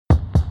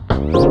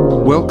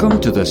Welcome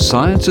to the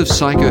Science of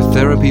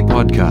Psychotherapy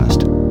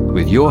podcast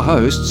with your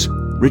hosts,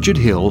 Richard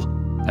Hill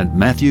and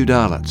Matthew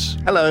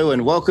Darlitz. Hello,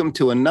 and welcome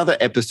to another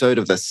episode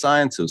of the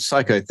Science of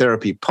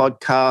Psychotherapy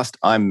podcast.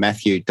 I'm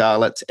Matthew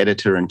Darlitz,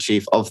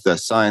 editor-in-chief of the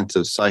Science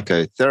of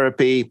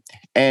Psychotherapy,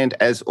 and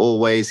as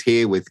always,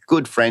 here with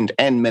good friend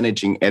and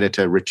managing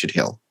editor, Richard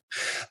Hill.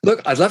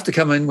 Look, I'd love to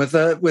come in with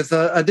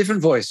a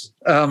different voice,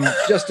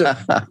 just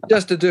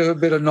to do a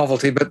bit of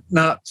novelty, but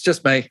no, it's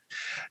just me,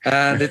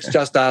 and it's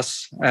just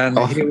us, and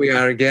here we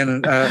are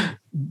again.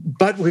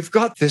 But we've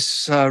got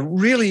this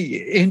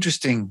really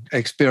interesting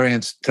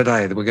experience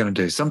today that we're going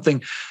to do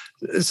something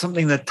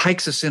that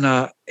takes us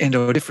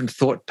into a different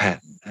thought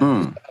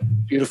pattern.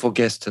 Beautiful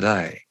guest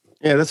today.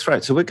 Yeah, that's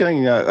right. So we're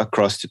going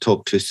across to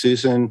talk to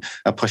Susan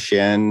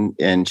Aposhyan,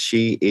 and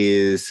she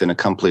is an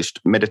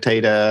accomplished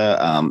meditator,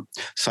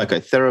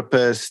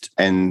 psychotherapist,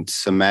 and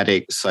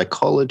somatic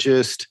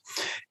psychologist.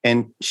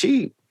 And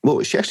she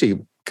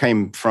actually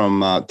came from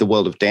the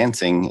world of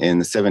dancing in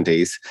the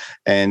 70s,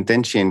 and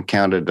then she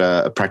encountered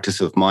a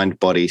practice of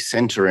mind-body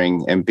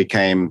centering and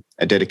became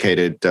a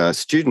dedicated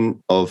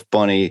student of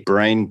Bonnie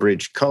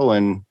Brainbridge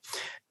Cohen.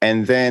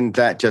 And then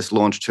that just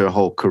launched her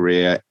whole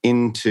career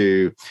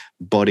into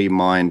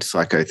body-mind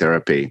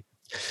psychotherapy.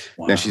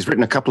 Wow. Now, she's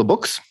written a couple of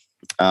books,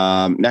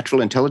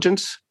 Natural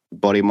Intelligence,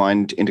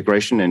 Body-Mind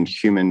Integration and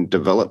Human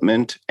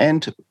Development,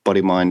 and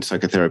Body-Mind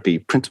Psychotherapy,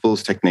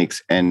 Principles,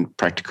 Techniques, and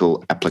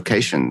Practical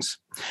Applications.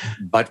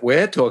 But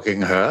we're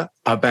talking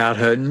about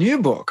her new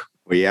book.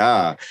 We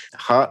are.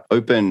 Heart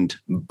Opened,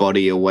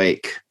 Body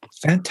Awake.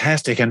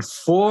 Fantastic. And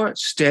 4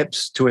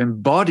 steps to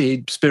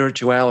embodied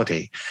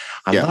spirituality.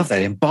 I love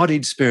that,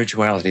 embodied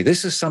spirituality.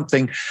 This is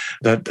something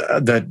that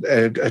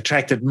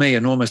attracted me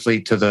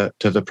enormously to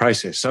the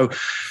process.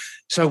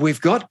 So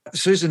we've got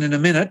Susan in a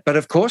minute, but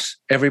of course,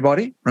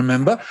 everybody,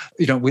 remember,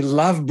 we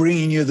love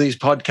bringing you these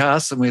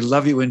podcasts and we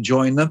love you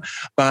enjoying them.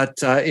 But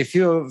if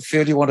you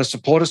feel you want to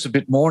support us a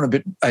bit more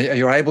and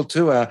you're able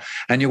to,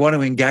 and you want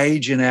to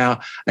engage in our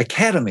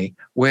academy,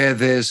 where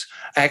there's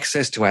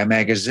access to our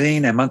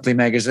magazine, our monthly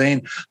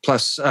magazine,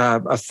 plus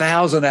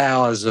 1,000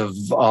 hours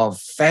of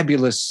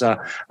fabulous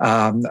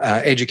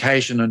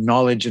education and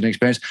knowledge and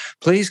experience,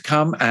 please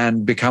come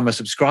and become a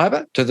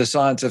subscriber to the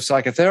Science of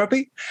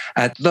Psychotherapy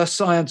at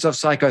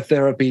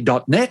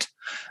thescienceofpsychotherapy.net.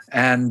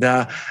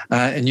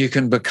 And you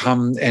can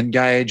become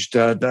engaged.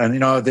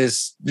 And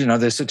there's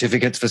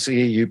certificates for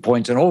CEU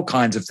points and all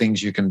kinds of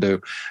things you can do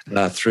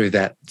through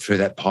that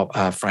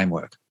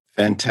framework.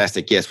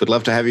 Fantastic. Yes, we'd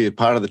love to have you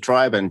part of the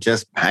tribe and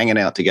just hanging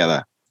out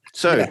together.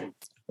 So,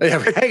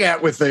 hang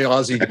out with the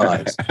Aussie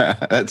guys.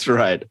 That's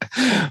right.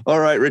 All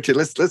right, Richard.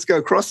 Let's go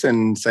across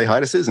and say hi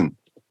to Susan.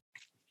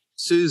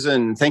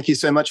 Susan, thank you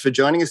so much for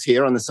joining us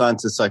here on the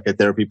Science of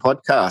Psychotherapy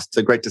podcast.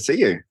 So great to see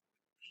you.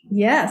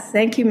 Yes,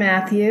 thank you,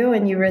 Matthew,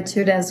 and you,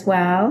 Richard, as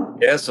well.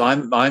 Yes,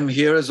 I'm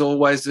here as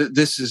always.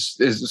 This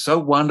is so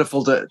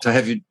wonderful to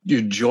have you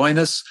join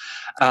us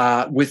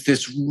with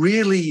this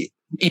really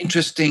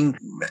interesting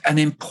and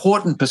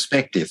important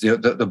perspective.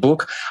 The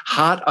book,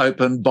 Heart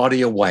Open,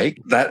 Body Awake,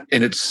 that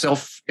in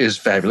itself is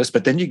fabulous,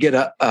 but then you get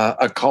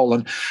a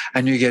colon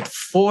and you get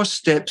 4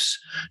 steps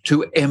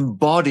to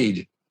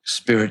embodied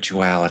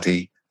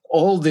spirituality.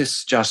 All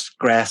this just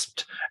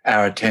grasped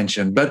our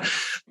attention. But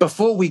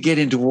before we get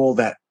into all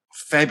that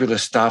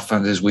fabulous stuff,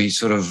 and as we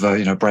sort of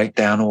break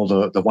down all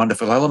the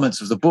wonderful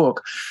elements of the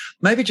book,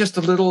 maybe just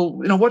a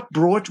little,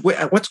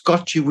 what's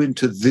got you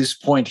into this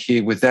point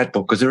here with that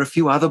book? Because there are a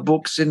few other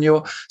books in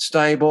your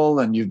stable,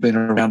 and you've been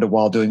around a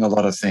while doing a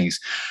lot of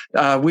things.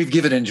 We've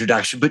given an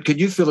introduction, but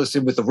could you fill us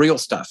in with the real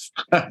stuff?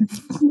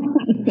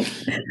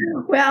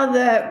 Well,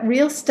 the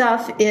real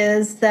stuff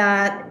is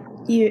that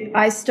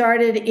I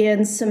started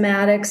in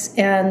somatics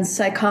and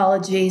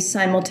psychology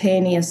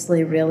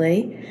simultaneously,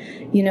 really.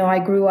 I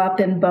grew up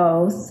in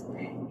both,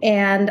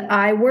 and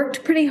I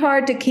worked pretty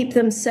hard to keep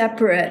them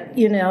separate.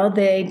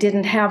 They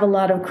didn't have a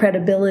lot of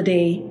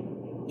credibility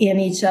in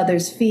each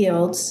other's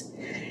fields.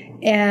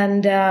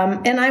 And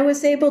I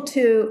was able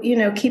to,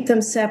 keep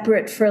them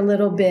separate for a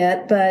little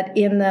bit. But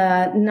in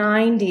the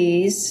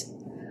 90s,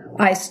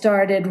 I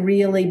started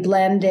really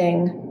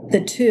blending the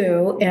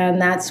two,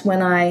 and that's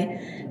when I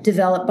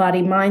developed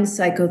body-mind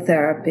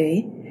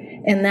psychotherapy.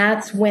 And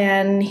that's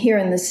when, here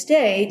in the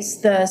States,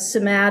 the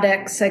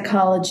somatic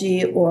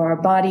psychology or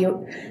body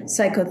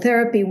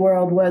psychotherapy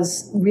world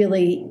was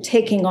really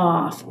taking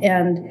off.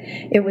 And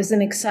it was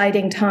an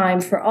exciting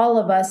time for all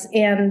of us,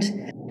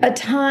 and a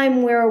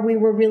time where we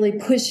were really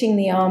pushing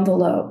the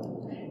envelope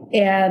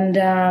and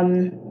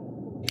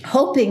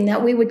hoping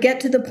that we would get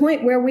to the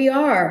point where we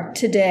are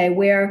today,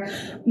 where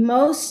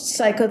most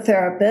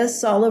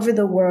psychotherapists all over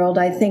the world,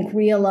 I think,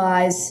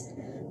 realize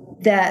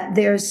that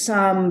there's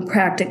some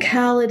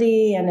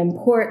practicality and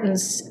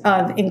importance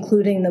of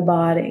including the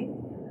body.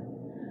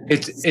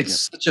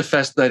 It's such a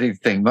fascinating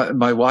thing.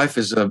 My wife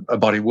is a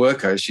body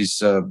worker.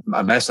 She's a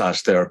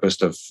massage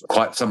therapist of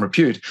quite some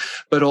repute,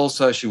 but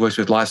also she works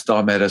with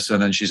lifestyle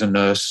medicine, and she's a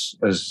nurse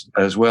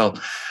as well.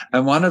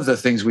 And one of the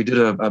things we did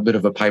a bit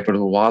of a paper a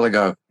little while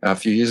ago, a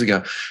few years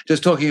ago,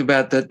 just talking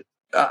about that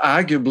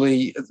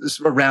arguably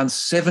around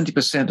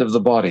 70% of the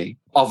body,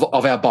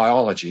 of our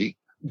biology,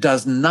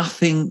 does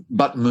nothing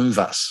but move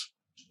us.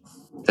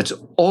 That's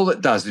all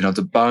it does,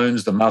 the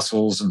bones, the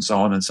muscles, and so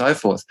on and so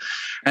forth.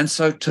 And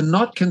so to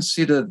not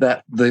consider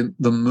that the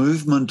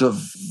movement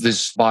of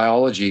this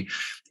biology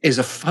is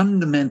a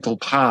fundamental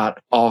part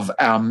of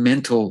our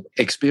mental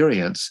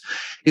experience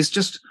is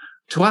just,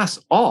 to us,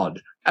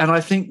 odd. And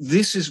I think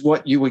this is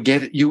what you would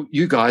get.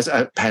 You guys,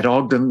 Pat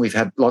Ogden, we've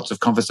had lots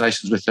of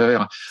conversations with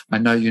her. I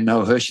know you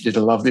know her. She did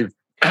a lovely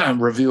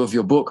review of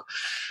your book.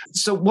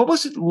 So what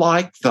was it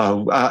like,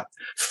 though,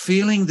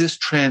 feeling this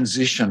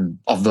transition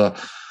of the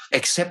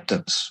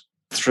acceptance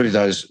through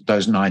those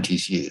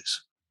 90s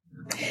years?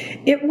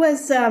 It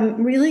was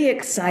really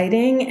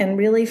exciting and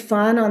really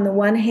fun on the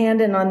one hand,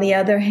 and on the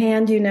other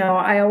hand,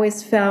 I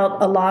always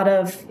felt a lot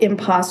of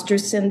imposter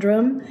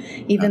syndrome,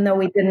 even though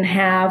we didn't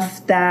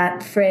have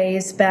that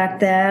phrase back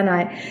then.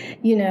 I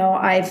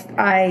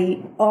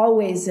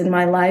always in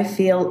my life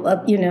feel,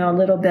 a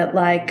little bit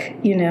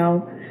like,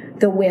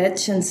 the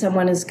witch, and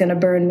someone is going to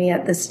burn me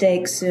at the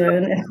stake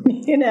soon,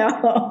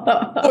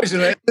 Always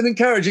an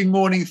encouraging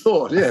morning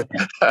thought, yeah.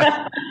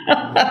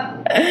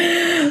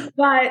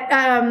 But,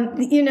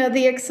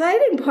 the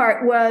exciting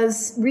part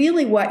was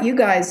really what you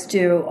guys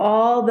do,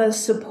 all the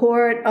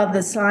support of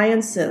the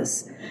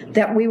sciences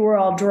that we were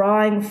all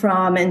drawing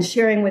from and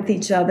sharing with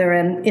each other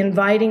and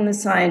inviting the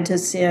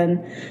scientists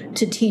in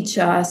to teach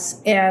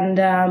us. And,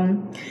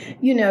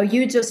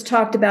 you just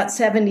talked about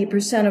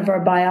 70% of our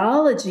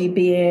biology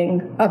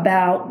being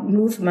about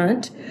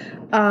movement.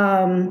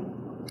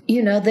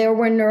 There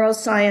were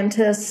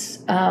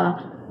neuroscientists,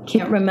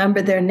 can't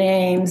remember their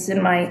names,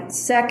 in my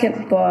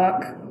second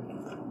book.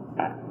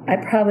 I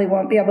probably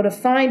won't be able to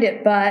find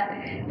it, but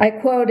I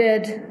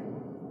quoted,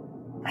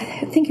 I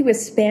think he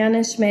was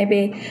Spanish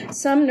maybe,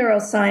 some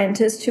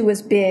neuroscientist who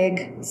was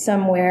big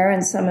somewhere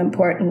in some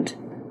important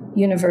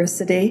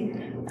university.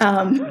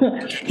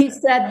 He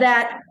said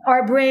that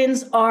our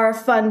brains are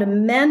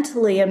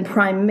fundamentally and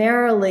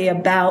primarily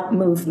about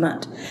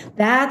movement.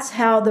 That's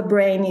how the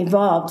brain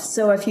evolved.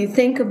 So if you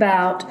think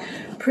about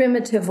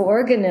primitive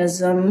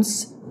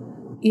organisms,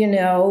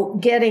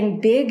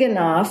 getting big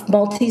enough,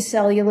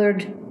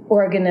 multicellular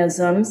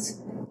organisms,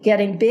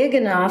 getting big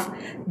enough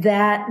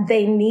that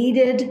they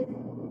needed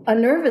a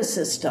nervous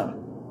system.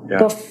 Yeah.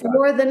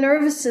 Before the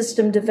nervous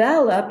system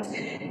developed,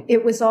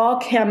 it was all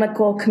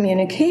chemical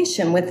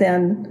communication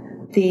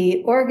within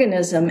the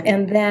organism.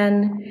 And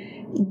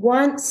then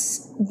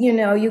once,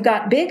 you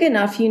got big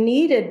enough, you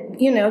needed,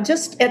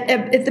 just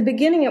at the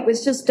beginning, it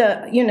was just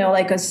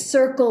like a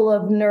circle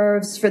of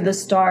nerves for the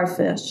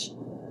starfish.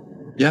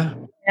 Yeah.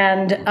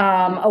 And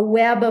a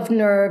web of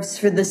nerves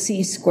for the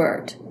sea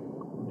squirt.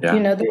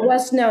 Yeah. There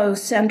was no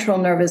central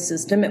nervous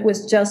system. It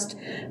was just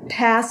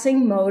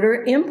passing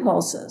motor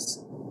impulses.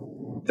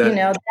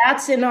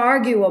 That's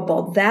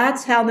inarguable.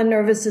 That's how the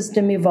nervous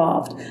system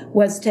evolved,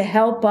 was to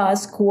help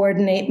us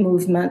coordinate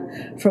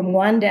movement from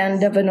one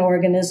end of an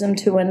organism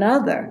to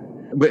another.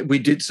 We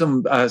did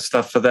some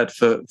stuff for that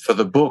for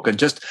the book, and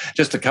just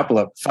a couple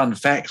of fun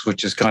facts,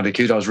 which is kind of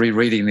cute. I was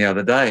rereading the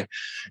other day,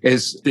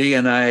 is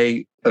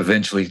DNA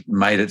eventually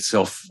made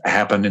itself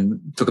happen and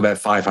took about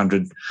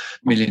 500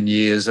 million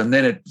years, and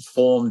then it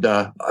formed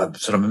a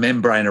sort of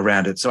membrane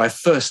around it. So our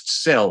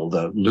first cell,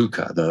 the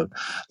LUCA,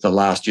 the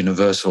last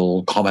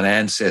universal common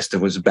ancestor,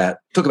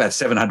 took about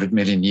 700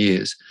 million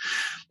years.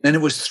 And it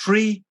was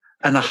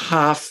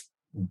 3.5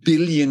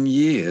 billion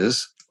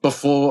years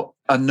before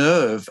a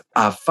nerve,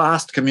 a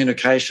fast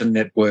communication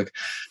network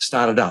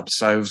started up.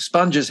 So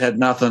sponges had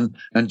nothing,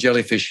 and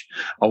jellyfish,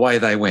 away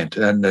they went.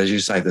 And as you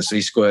say, the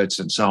sea squirts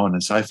and so on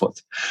and so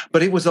forth.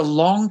 But it was a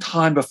long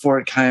time before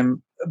it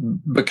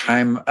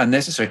became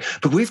unnecessary.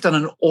 But we've done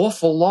an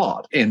awful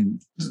lot in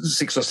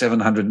 600 or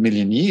 700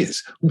 million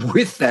years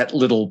with that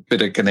little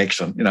bit of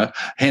connection,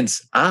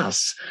 hence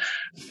us.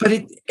 But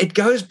it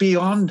goes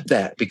beyond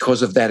that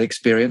because of that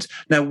experience.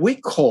 Now, we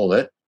call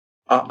it,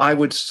 I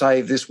would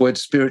say this word,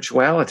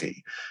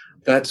 spirituality.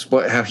 That's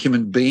how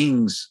human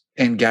beings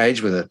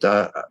engage with it.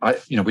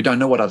 We don't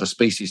know what other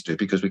species do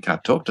because we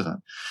can't talk to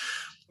them.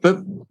 But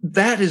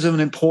that is an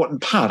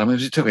important part. I mean,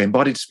 we're talking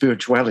embodied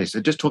spirituality,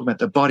 so just talking about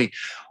the body.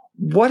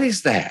 What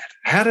is that?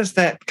 How does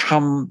that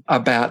come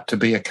about to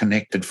be a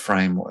connected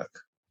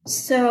framework?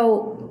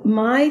 So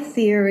my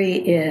theory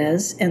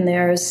is, and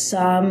there's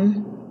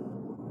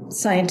some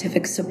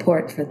scientific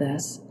support for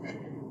this,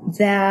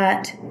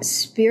 that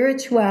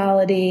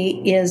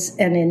spirituality is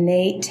an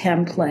innate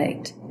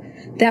template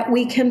that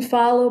we can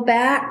follow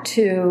back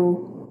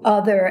to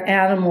other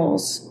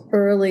animals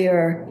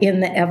earlier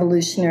in the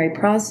evolutionary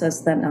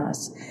process than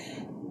us.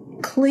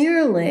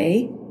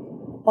 Clearly,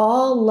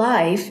 all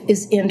life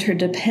is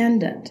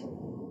interdependent.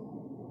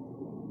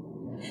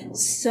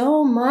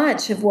 So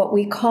much of what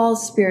we call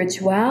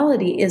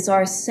spirituality is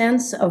our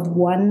sense of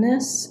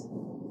oneness,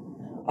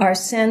 our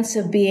sense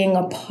of being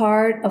a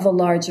part of a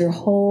larger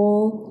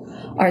whole,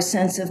 our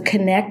sense of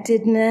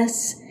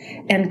connectedness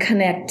and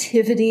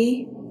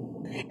connectivity.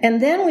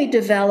 And then we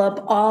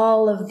develop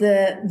all of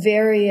the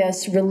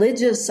various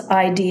religious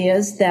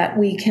ideas that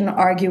we can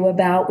argue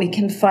about, we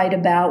can fight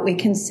about, we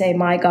can say,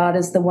 my God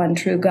is the one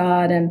true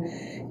God, and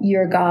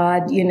your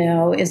God,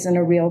 isn't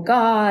a real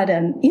God,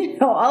 and,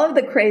 all of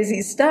the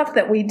crazy stuff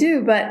that we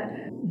do. But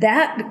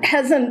that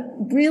hasn't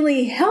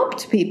really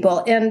helped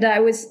people. And I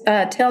was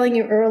telling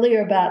you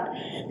earlier about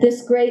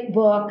this great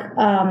book,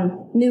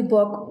 new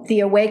book,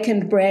 The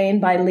Awakened Brain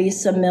by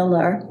Lisa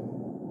Miller.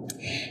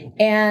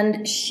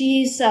 And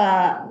she's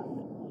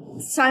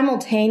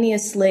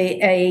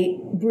simultaneously a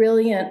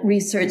brilliant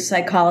research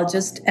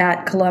psychologist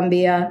at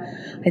Columbia.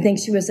 I think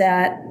she was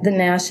at the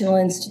National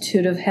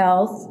Institute of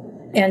Health.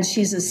 And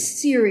she's a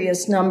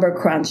serious number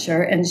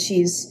cruncher, and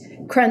she's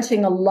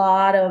crunching a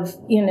lot of,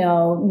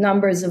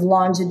 numbers of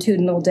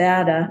longitudinal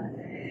data.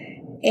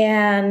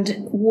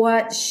 And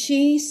what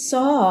she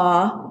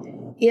saw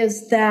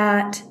is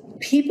that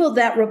people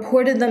that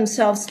reported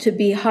themselves to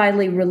be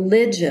highly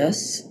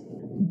religious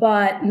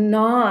but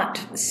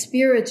not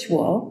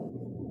spiritual,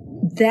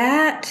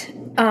 that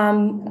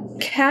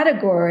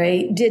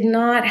category did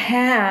not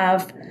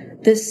have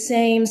the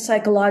same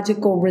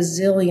psychological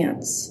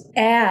resilience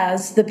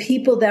as the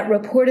people that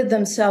reported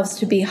themselves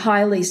to be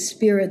highly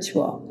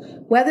spiritual,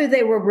 whether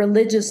they were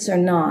religious or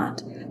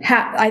not.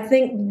 I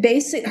think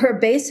her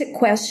basic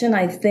question,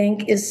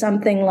 is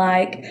something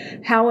like,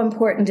 how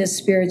important is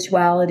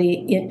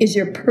spirituality? Is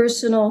your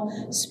personal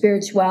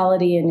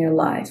spirituality in your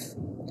life?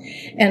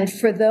 And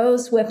for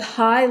those with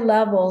high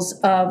levels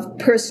of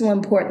personal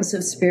importance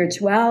of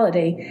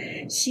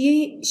spirituality,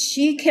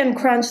 she can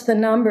crunch the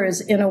numbers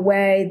in a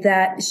way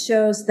that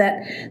shows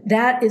that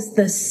that is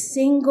the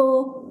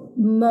single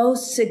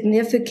most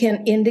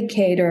significant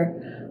indicator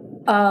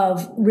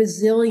of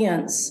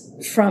resilience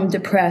from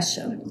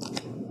depression.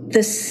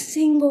 The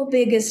single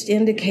biggest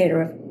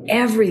indicator of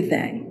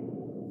everything.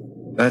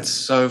 That's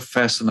so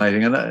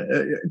fascinating. And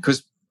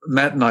because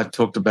Matt and I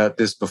talked about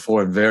this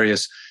before in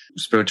various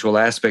spiritual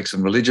aspects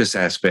and religious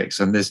aspects.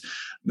 And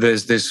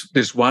there's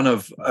this one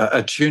of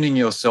attuning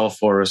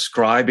yourself or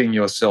ascribing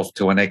yourself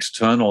to an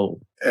external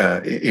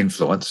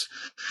influence.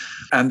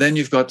 And then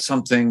you've got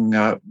something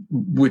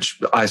which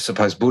I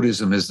suppose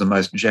Buddhism is the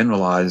most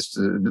generalized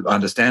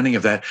understanding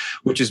of that,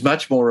 which is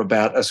much more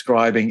about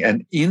ascribing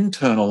and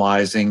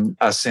internalizing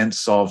a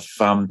sense of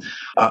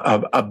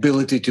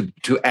ability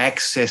to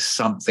access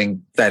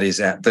something that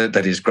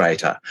is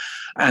greater.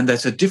 And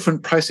that's a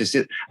different process.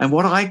 And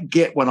what I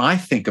get when I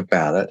think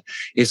about it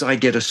is I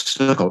get a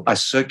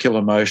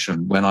circular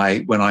motion when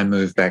I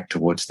move back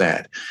towards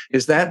that.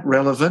 Is that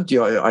relevant?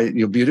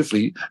 You're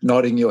beautifully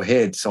nodding your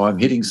head, so I'm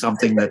hitting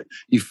something that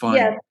you find.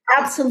 Yes,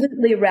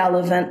 absolutely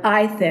relevant,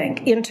 I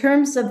think, in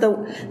terms of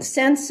the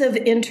sense of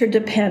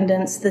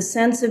interdependence, the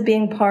sense of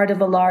being part of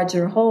a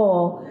larger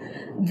whole.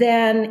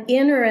 Then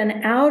inner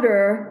and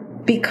outer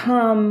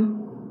become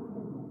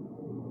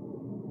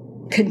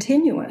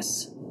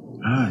continuous.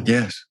 Ah,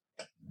 yes.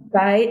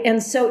 Right?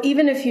 And so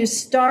even if you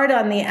start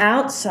on the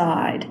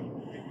outside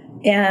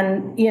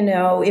and,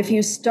 if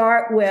you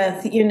start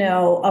with,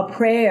 a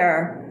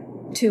prayer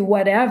to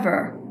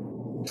whatever,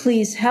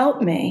 please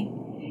help me,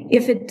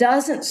 if it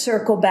doesn't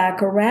circle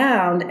back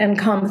around and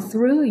come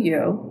through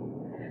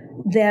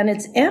you, then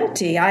it's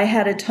empty. I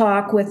had a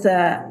talk with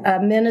a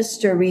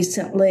minister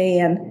recently,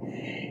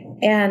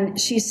 and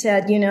she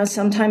said,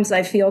 sometimes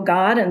I feel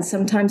God and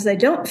sometimes I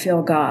don't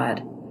feel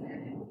God.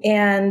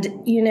 And,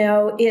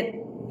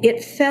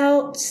 it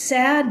felt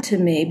sad to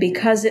me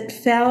because it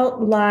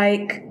felt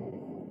like,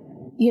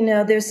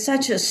 there's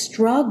such a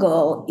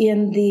struggle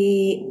in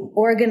the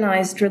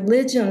organized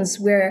religions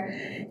where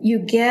you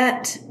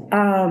get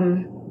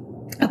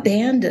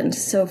abandoned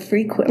so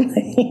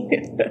frequently,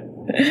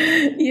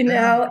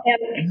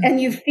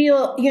 and you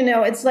feel,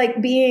 it's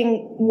like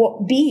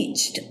being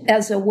beached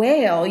as a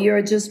whale.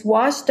 You're just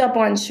washed up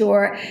on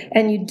shore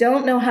and you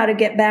don't know how to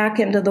get back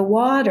into the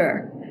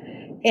water.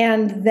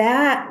 And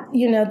that,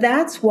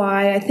 that's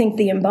why I think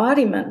the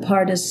embodiment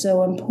part is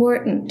so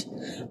important,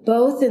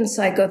 both in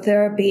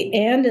psychotherapy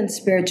and in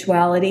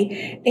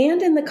spirituality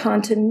and in the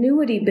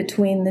continuity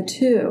between the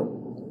two.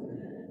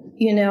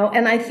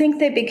 And I think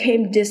they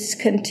became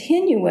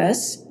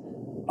discontinuous.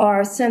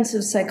 Our sense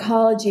of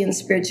psychology and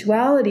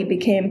spirituality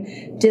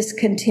became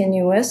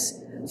discontinuous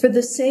for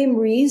the same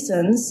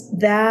reasons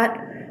that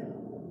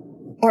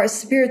our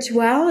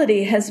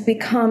spirituality has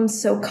become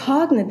so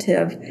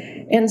cognitive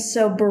and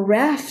so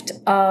bereft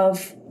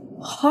of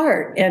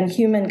heart and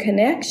human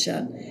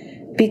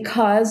connection,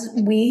 because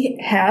we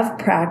have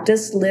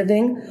practiced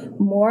living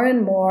more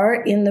and more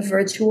in the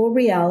virtual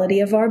reality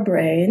of our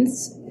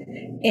brains,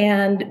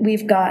 and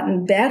we've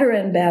gotten better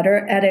and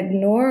better at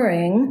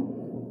ignoring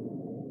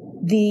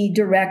the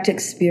direct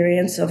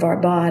experience of our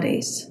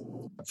bodies.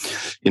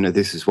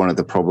 This is one of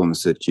the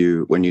problems that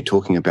when you're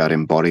talking about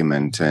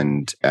embodiment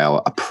and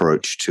our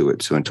approach to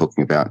it, so when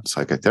talking about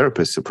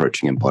psychotherapists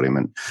approaching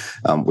embodiment,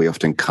 we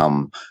often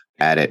come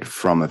at it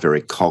from a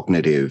very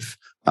cognitive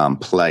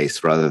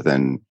place rather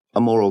than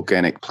a more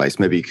organic place.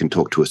 Maybe you can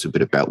talk to us a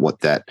bit about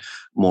what that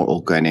more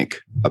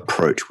organic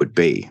approach would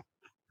be.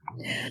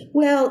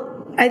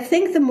 Well, I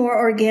think the more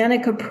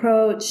organic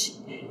approach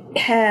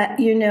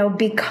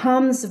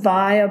becomes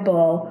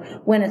viable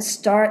when it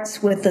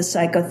starts with the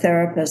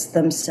psychotherapists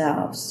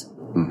themselves.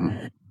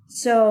 Mm-hmm.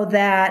 So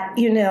that,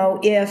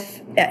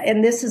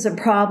 and this is a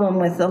problem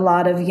with a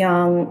lot of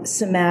young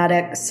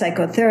somatic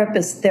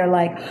psychotherapists, they're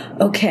like,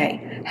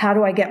 okay, how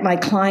do I get my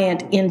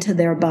client into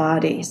their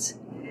bodies?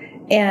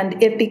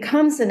 And it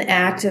becomes an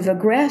act of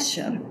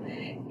aggression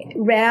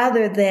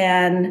rather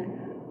than,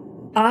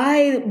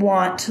 I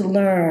want to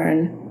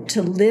learn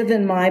to live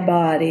in my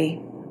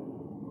body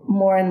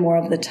more and more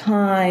of the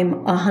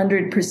time,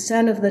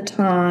 100% of the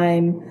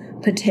time,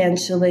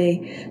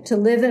 potentially, to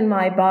live in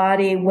my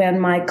body when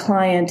my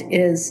client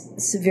is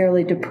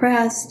severely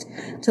depressed,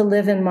 to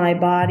live in my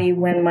body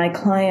when my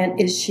client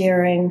is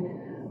sharing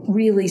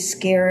really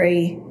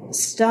scary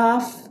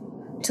stuff,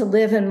 to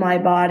live in my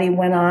body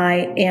when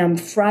I am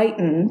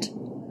frightened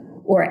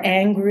or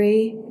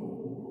angry,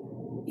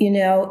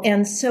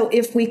 and so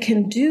if we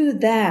can do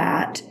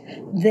that,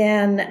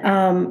 then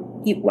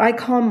I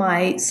call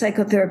my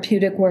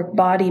psychotherapeutic work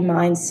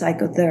body-mind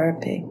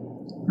psychotherapy.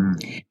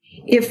 Mm.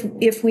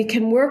 If we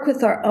can work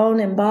with our own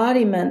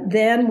embodiment,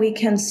 then we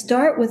can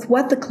start with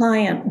what the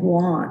client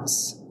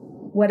wants,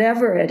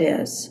 whatever it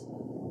is.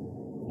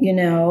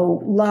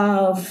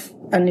 Love,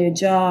 a new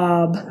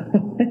job,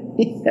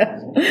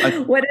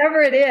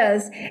 whatever it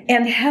is,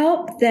 and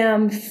help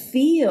them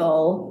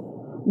feel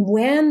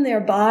when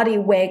their body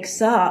wakes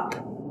up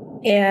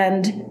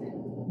and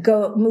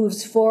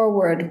moves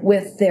forward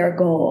with their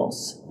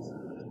goals.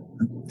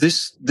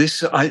 This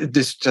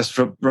just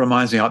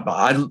reminds me.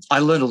 I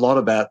learned a lot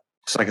about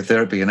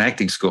psychotherapy in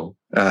acting school.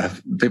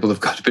 People have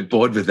got a bit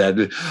bored with that,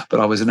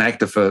 but I was an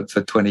actor for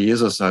 20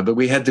 years or so. But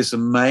we had this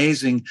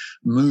amazing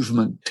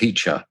movement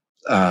teacher.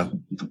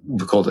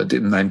 We called it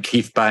named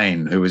Keith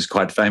Bain, who was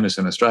quite famous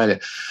in Australia,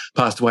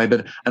 passed away.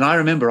 And I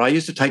remember I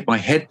used to take my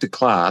head to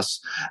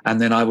class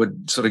and then I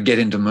would sort of get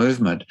into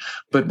movement.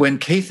 But when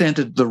Keith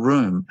entered the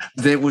room,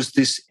 there was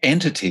this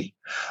entity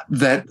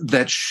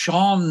that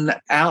shone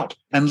out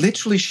and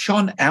literally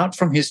shone out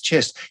from his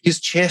chest. His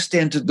chest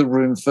entered the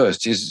room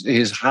first.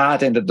 His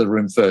heart entered the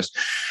room first.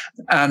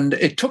 And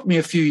it took me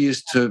a few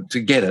years to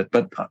get it,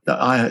 but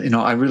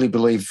I really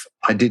believe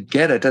I did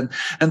get it. And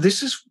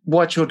this is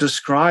what you're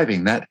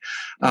describing, that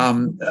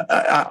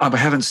I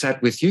haven't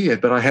sat with you yet,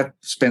 but I have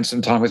spent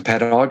some time with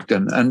Pat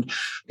Ogden. And,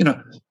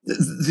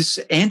 this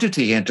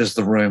entity enters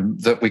the room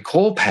that we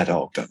call Pat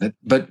Ogden,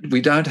 but we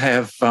don't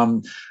have,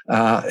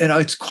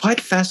 it's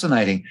quite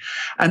fascinating.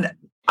 And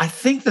I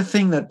think the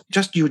thing that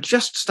you were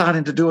just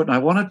starting to do it, and I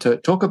wanted to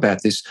talk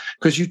about this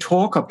because you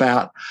talk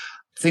about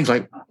things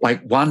like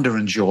wonder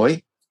and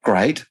joy.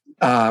 Great.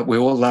 We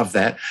all love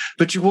that.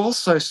 But you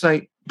also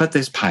say, but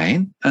there's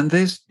pain and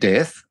there's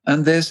death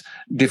and there's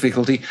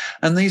difficulty.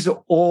 And these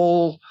are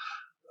all,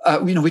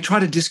 we try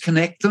to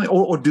disconnect them,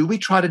 or do we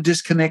try to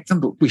disconnect them,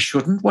 but we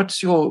shouldn't?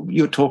 What's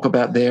your talk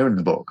about there in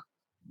the book?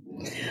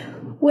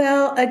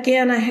 Well,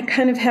 again, I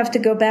kind of have to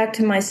go back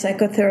to my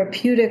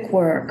psychotherapeutic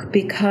work,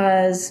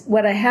 because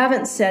what I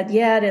haven't said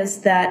yet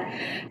is that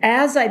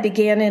as I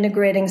began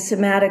integrating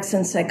somatics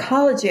and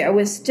psychology, I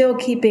was still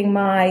keeping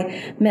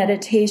my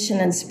meditation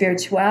and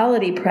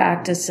spirituality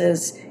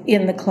practices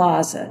in the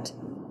closet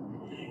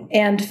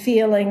and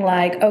feeling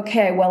like,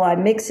 okay, well,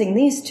 I'm mixing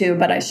these two,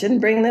 but I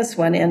shouldn't bring this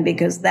one in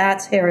because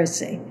that's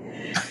heresy.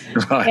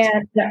 Right.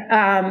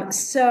 And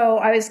so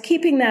I was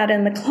keeping that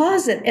in the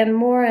closet, and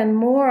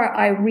more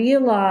I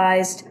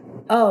realized,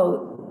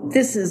 oh,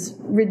 this is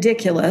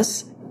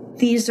ridiculous.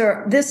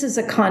 This is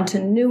a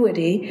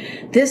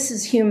continuity. This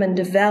is human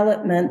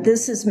development.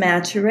 This is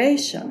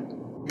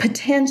maturation,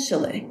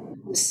 potentially.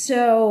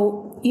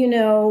 So,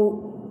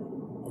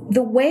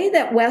 the way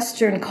that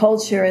Western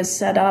culture is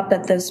set up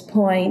at this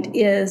point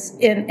is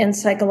in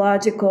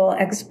psychological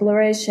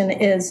exploration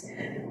is,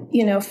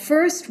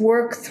 first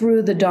work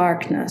through the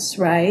darkness,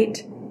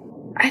 right?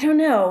 I don't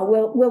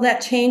know. Will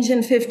that change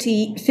in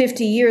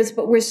 50 years?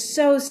 But we're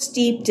so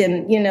steeped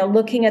in,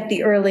 looking at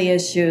the early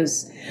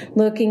issues,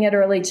 looking at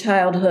early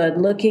childhood,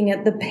 looking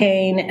at the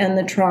pain and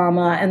the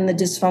trauma and the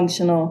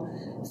dysfunctional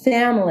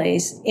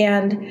families,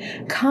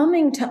 and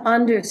coming to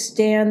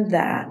understand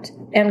that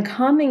and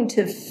coming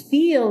to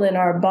feel in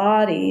our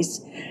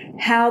bodies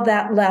how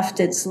that left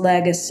its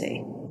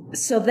legacy.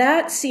 So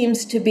that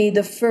seems to be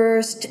the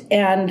first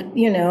and,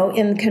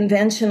 in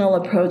conventional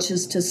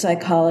approaches to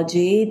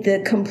psychology, the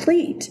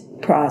complete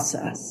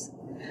process.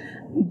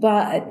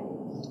 But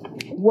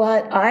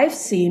what I've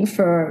seen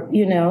for,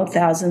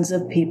 thousands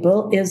of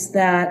people is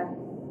that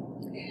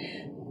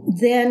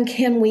then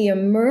can we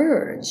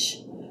emerge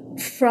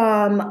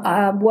from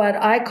what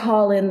I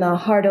call in the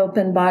Heart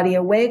Open, Body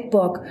Awake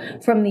book,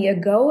 from the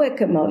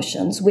egoic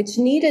emotions, which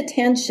need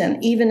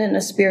attention even in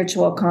a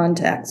spiritual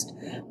context.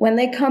 When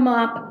they come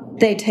up,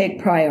 they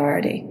take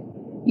priority.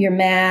 You're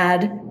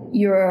mad,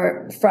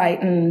 you're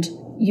frightened,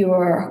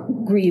 you're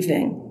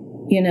grieving.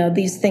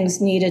 These things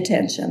need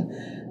attention.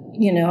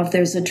 If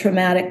there's a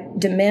traumatic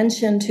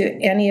dimension to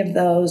any of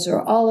those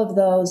or all of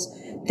those,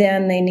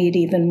 then they need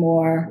even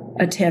more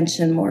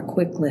attention more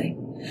quickly.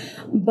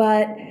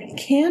 But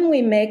can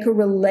we make a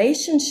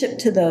relationship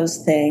to those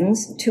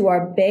things, to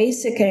our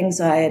basic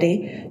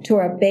anxiety, to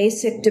our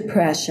basic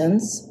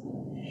depressions,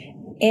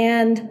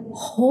 and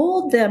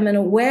hold them in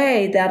a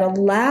way that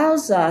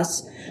allows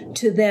us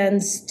to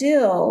then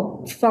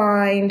still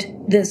find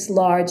this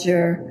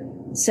larger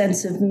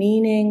sense of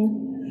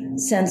meaning,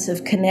 sense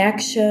of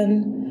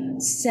connection,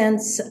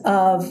 sense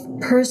of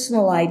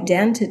personal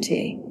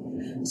identity,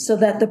 so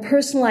that the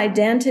personal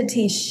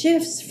identity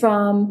shifts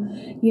from,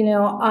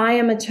 I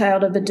am a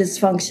child of a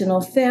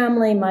dysfunctional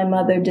family, my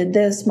mother did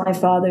this, my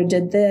father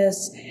did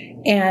this,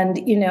 and,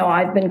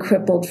 I've been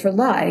crippled for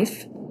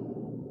life.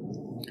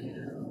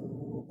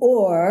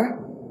 Or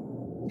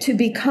to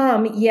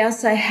become,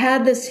 yes, I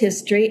had this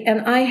history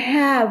and I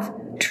have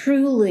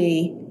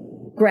truly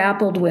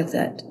grappled with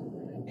it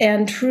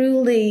and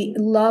truly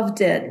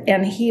loved it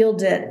and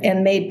healed it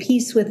and made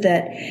peace with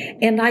it.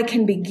 And I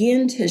can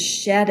begin to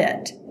shed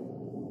it.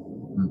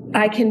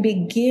 I can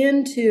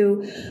begin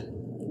to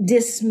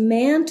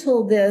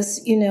dismantle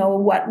this,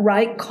 what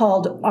Wright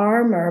called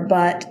armor,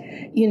 but,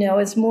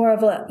 it's more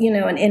of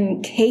an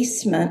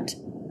encasement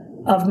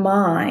of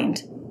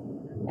mind,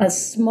 a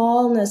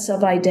smallness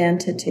of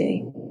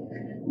identity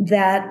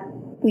that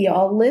we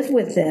all live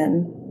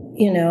within,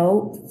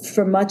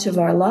 for much of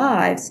our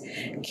lives.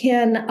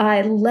 Can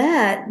I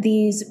let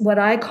these, what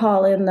I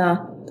call in the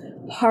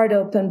Heart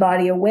Open,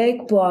 Body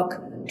Awake book,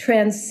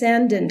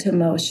 transcendent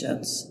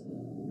emotions?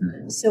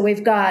 So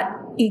we've got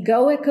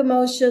egoic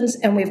emotions,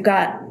 and we've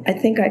got, I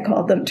think I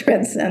call them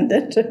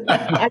transcendent.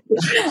 I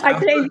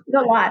changed it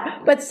a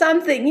lot, but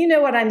something, you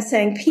know what I'm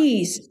saying,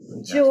 peace,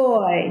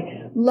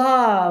 joy,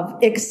 love,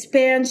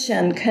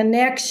 expansion,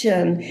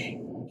 connection,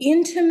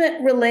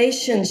 intimate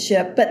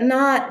relationship, but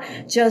not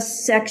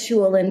just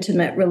sexual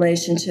intimate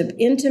relationship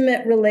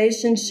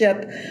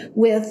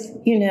with,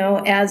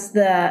 as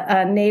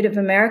the Native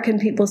American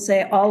people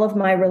say, all of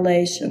my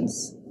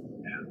relations,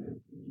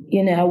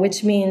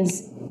 which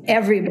means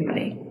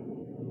everybody,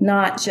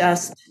 not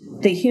just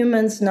the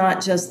humans,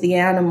 not just the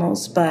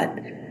animals, but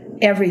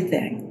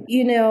everything.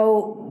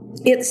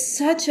 It's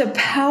such a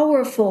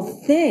powerful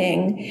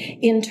thing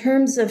in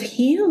terms of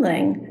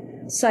healing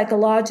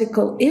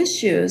psychological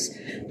issues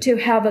to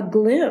have a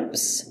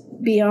glimpse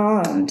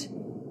beyond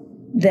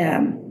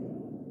them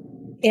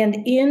and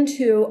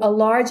into a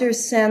larger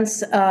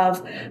sense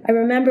of, I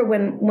remember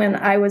when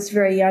I was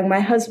very young, my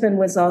husband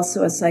was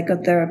also a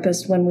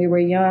psychotherapist when we were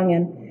young,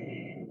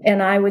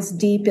 and I was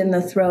deep in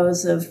the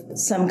throes of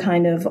some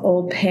kind of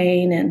old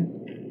pain,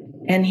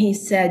 and he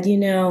said,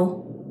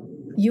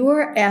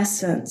 your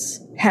essence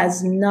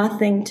has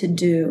nothing to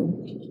do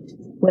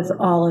with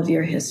all of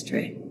your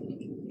history.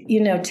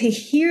 To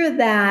hear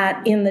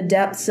that in the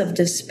depths of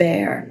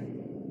despair,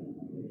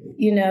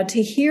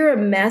 to hear a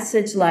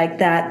message like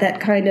that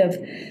kind of,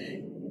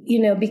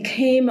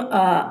 became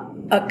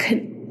a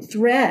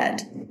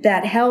thread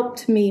that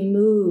helped me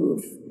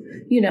move,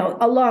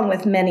 along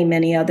with many,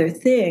 many other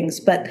things,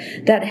 but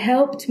that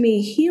helped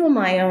me heal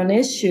my own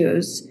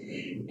issues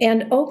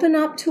and open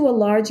up to a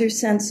larger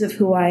sense of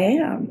who I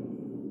am.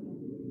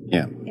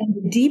 Yeah.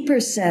 And a deeper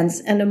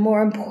sense and a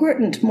more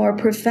important, more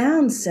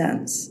profound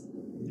sense.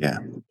 Yeah.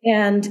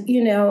 And,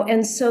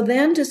 and so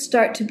then to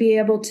start to be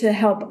able to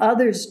help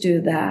others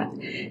do that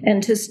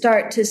and to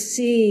start to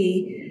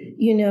see,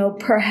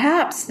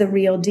 perhaps the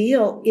real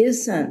deal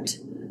isn't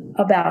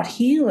about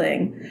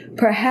healing.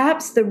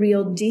 Perhaps the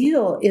real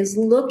deal is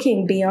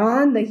looking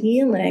beyond the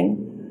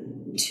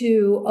healing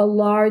to a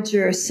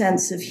larger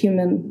sense of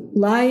human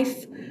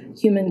life,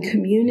 human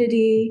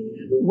community,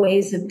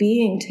 ways of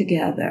being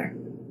together.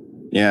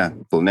 Yeah.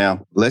 Well,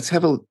 now let's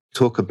have a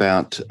talk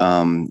about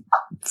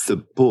the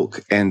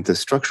book and the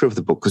structure of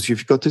the book, because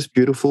you've got this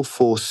beautiful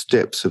 4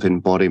 steps of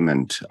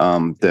embodiment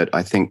that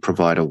I think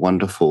provide a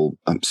wonderful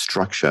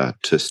structure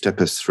to step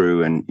us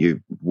through, and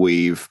you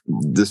weave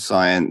the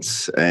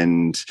science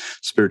and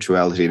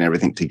spirituality and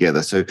everything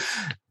together. So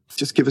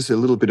just give us a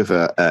little bit of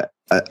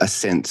a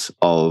sense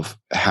of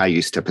how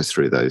you step us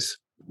through those.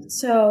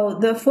 So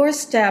the 4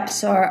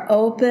 steps are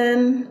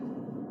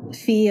open,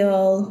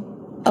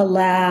 feel,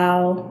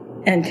 allow,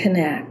 and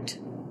connect.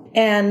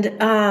 And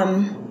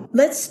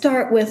let's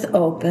start with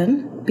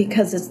open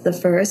because it's the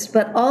first,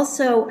 but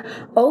also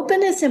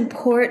open is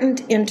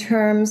important in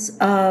terms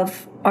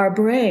of our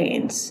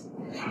brains,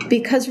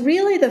 because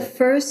really the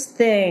first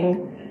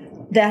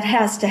thing that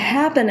has to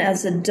happen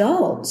as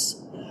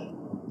adults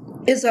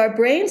is our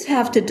brains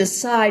have to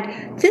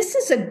decide this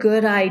is a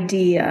good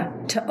idea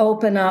to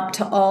open up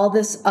to all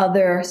this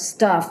other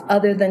stuff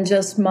other than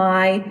just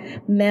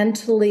my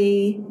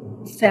mentally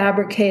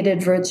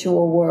fabricated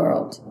virtual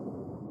world.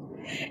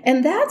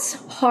 And that's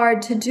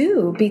hard to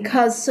do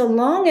because so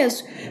long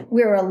as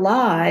we're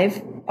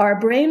alive, our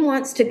brain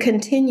wants to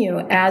continue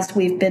as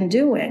we've been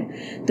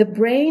doing. The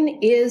brain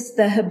is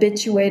the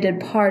habituated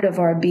part of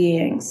our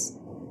beings.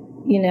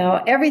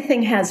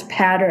 Everything has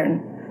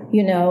pattern.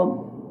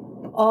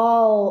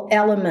 All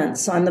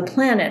elements on the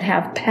planet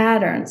have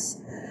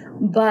patterns.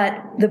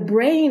 but the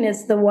brain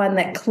is the one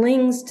that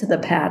clings to the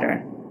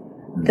pattern,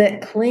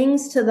 that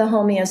clings to the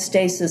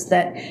homeostasis,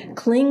 that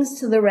clings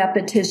to the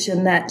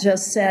repetition, that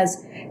just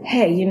says,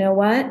 hey, you know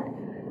what?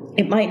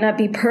 It might not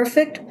be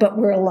perfect, but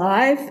we're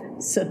alive,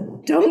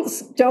 so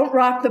don't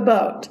rock the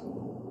boat.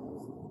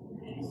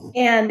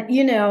 And,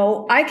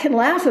 I can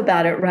laugh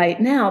about it right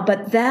now,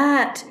 but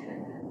that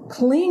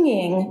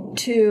clinging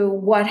to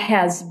what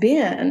has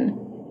been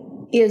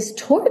is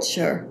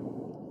torture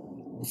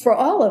for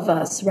all of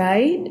us,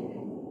 right?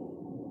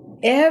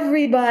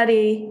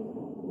 Everybody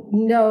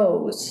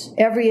knows,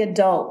 every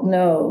adult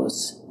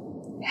knows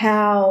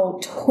how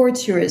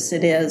torturous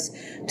it is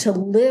to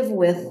live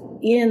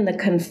within the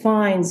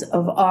confines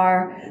of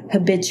our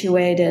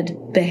habituated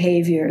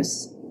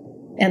behaviors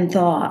and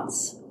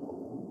thoughts.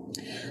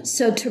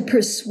 So to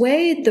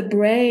persuade the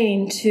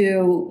brain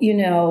to,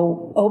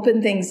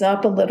 open things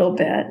up a little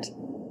bit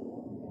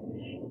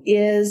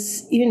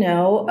is,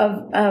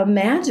 a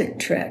magic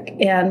trick.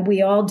 And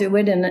we all do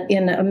it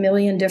in a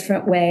million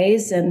different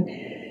ways. And,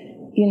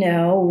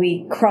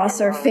 we cross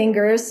our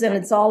fingers and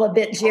it's all a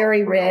bit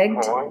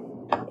jerry-rigged.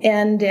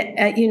 And,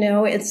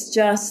 it's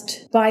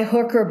just by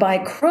hook or by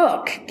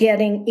crook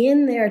getting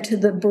in there to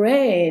the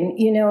brain,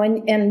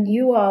 and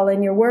you all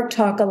in your work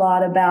talk a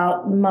lot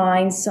about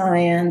mind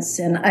science.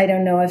 And I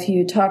don't know if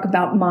you talk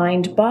about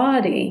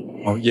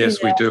mind-body. Oh,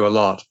 yes, we do a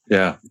lot.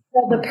 Yeah.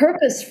 Well, the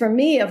purpose for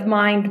me of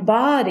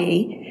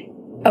mind-body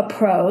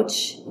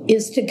approach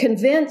is to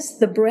convince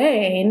the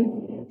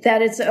brain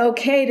that it's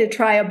okay to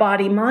try a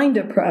body-mind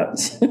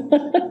approach.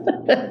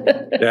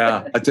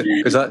 Yeah,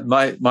 because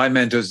my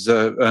mentor's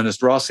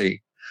Ernest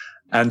Rossi,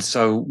 and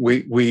so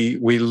we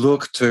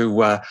look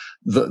to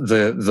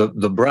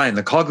the brain,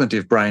 the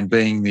cognitive brain,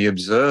 being the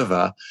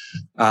observer,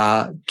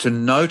 to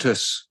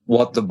notice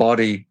what the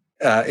body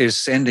is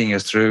sending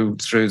us through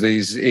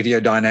these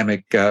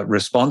ideodynamic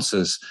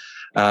responses.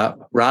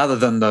 Rather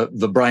than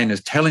the brain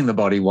is telling the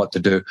body what to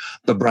do,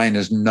 the brain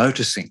is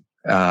noticing.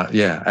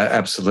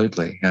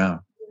 Absolutely. Yeah.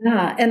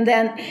 Yeah,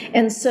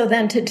 and so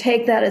then to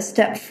take that a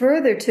step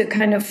further, to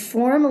kind of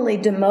formally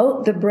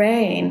demote the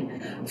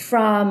brain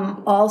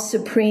from all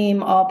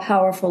supreme, all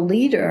powerful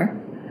leader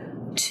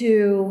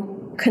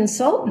to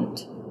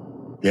consultant.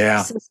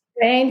 Yeah. So the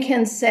brain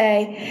can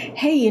say,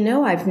 hey,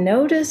 I've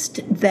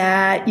noticed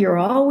that you're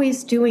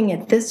always doing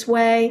it this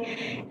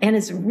way and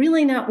it's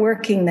really not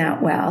working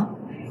that well.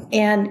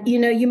 And,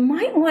 you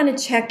might want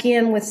to check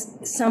in with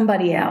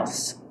somebody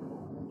else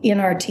in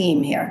our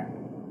team here.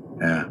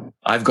 Yeah.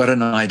 I've got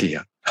an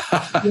idea.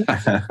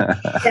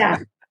 Yeah.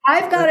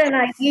 I've got an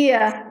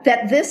idea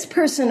that this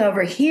person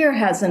over here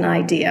has an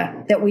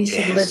idea that we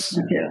should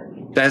listen to.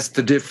 That's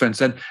the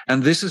difference. And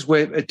this is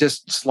where it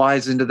just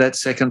slides into that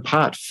second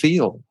part,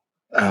 feel.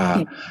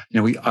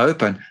 We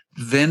open,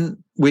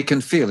 then we can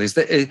feel. Is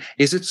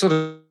it sort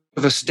of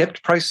a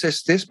stepped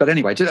process, this? But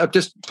anyway, I've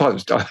just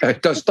closed.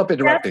 Don't stop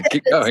interrupting.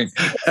 Keep going.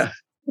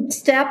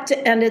 Stepped,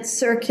 and it's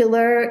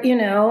circular,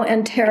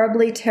 and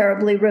terribly,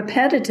 terribly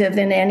repetitive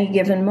in any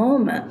given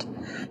moment.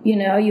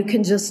 You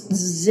can just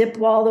zip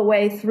all the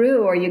way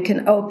through, or you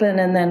can open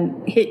and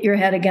then hit your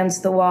head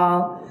against the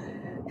wall,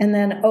 and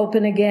then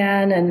open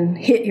again and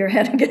hit your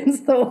head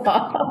against the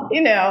wall,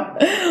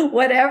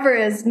 whatever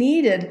is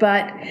needed.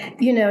 But,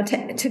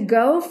 to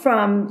go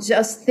from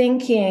just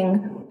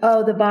thinking,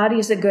 oh, the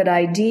body's a good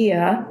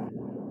idea,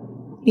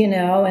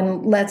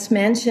 and let's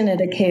mention it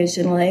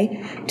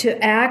occasionally,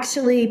 to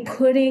actually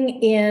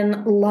putting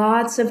in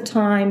lots of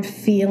time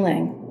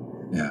feeling.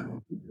 Yeah.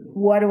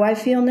 What do I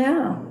feel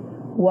now?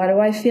 What do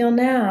I feel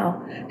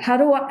now? How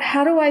do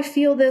I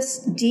feel this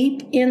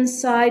deep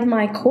inside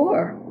my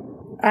core?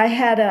 I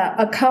had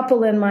a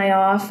couple in my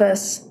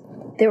office.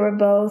 They were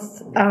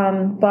both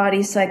body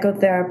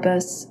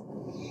psychotherapists.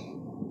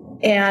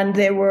 And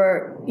they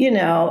were,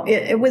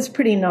 it was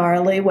pretty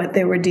gnarly what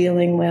they were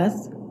dealing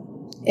with.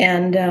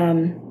 And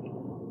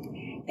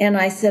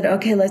I said,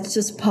 okay, let's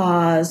just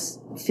pause,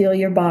 feel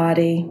your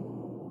body.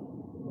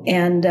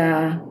 And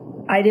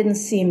I didn't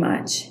see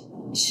much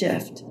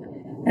shift.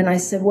 And I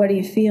said, what are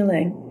you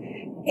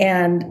feeling?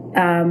 And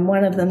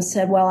one of them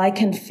said, well, I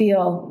can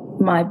feel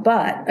my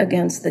butt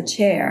against the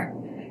chair.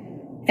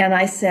 And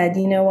I said,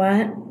 you know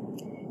what?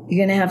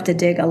 You're going to have to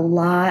dig a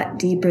lot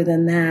deeper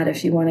than that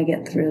if you want to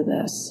get through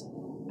this.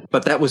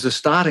 But that was a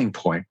starting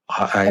point,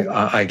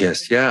 I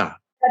guess, yeah.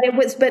 But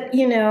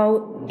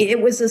it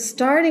was a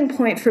starting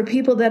point for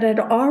people that had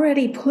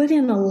already put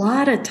in a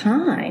lot of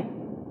time.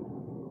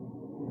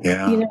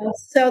 Yeah.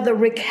 So the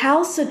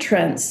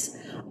recalcitrance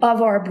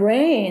of our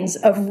brains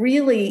of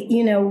really,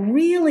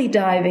 really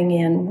diving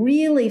in,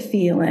 really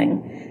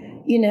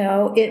feeling,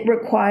 it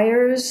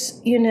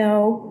requires,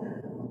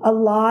 a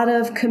lot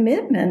of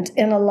commitment.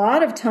 And a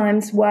lot of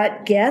times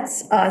what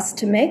gets us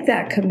to make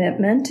that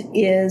commitment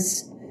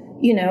is,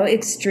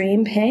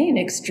 extreme pain,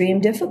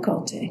 extreme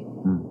difficulty.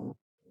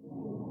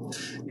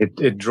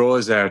 It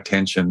draws our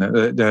attention.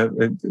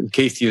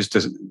 Keith used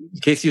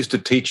to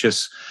teach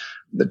us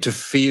to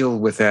feel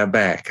with our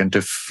back and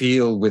to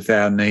feel with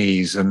our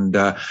knees, and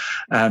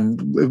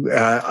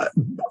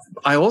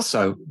I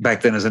also,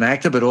 back then as an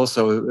actor, but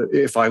also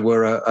if I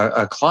were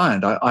a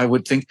client, I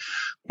would think,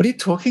 what are you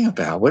talking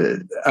about?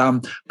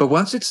 But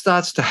once it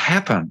starts to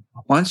happen,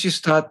 once you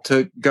start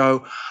to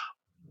go,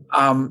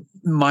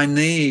 my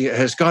knee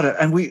has got it,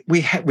 and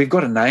we've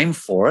got a name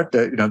for it.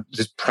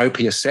 This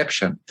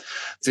proprioception.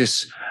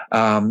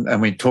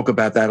 And we talk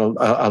about that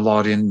a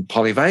lot in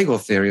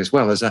polyvagal theory as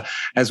well,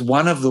 as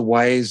one of the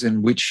ways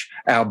in which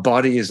our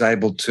body is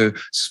able to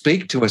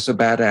speak to us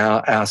about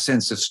our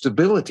sense of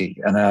stability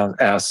and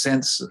our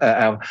sense,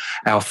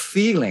 our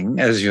feeling,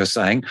 as you're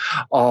saying,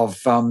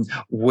 of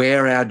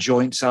where our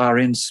joints are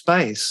in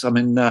space. I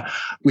mean,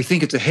 we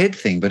think it's a head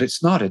thing, but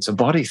it's not. It's a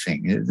body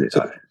thing. It's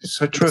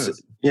so true.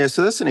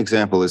 So that's an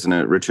example, isn't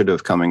it, Richard,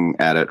 of coming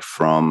at it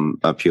from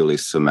a purely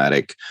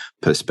somatic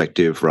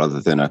perspective rather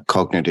than a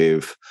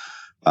cognitive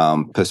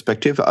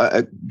perspective?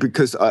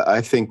 Because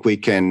I think we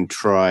can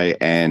try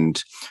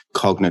and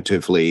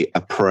cognitively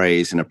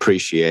appraise and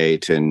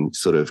appreciate and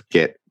sort of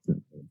get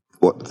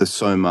what the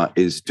soma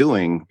is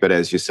doing. But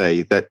as you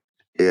say, that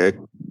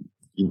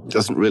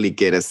doesn't really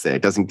get us there.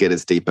 It doesn't get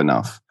us deep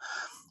enough.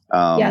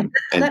 Let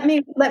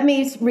me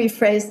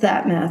rephrase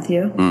that,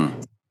 Matthew.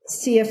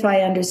 See if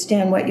I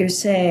understand what you're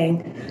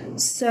saying.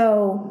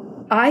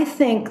 So I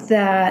think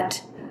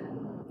that,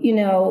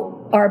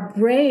 our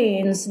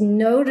brains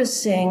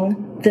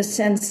noticing the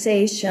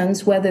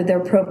sensations, whether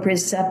they're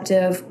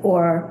proprioceptive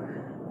or,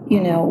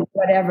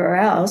 whatever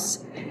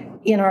else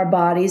in our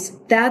bodies,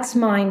 that's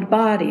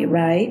mind-body,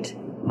 right?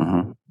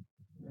 Mm-hmm.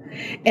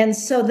 And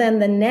so then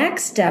the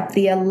next step,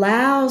 the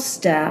allow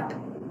step,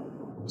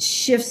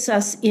 shifts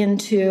us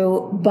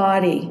into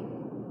body,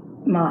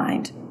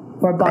 mind,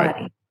 or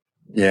body. Right.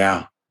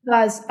 Yeah.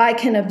 Because I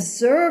can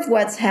observe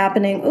what's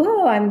happening.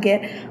 Oh, I'm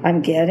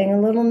getting a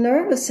little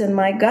nervous in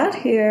my gut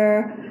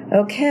here.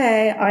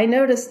 Okay, I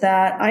noticed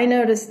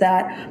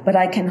that, but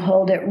I can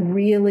hold it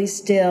really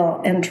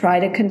still and try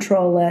to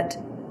control it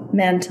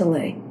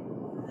mentally.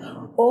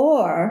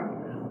 Or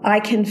I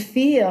can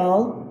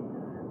feel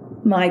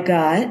my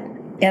gut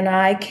and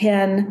I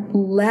can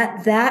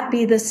let that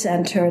be the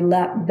center,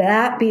 let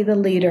that be the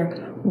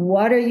leader.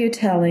 What are you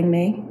telling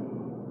me?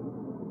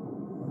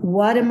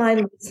 What am I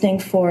listening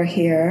for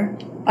here?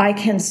 I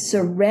can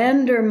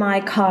surrender my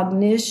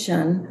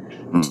cognition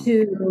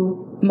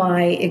to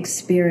my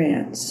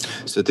experience.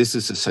 So this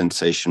is a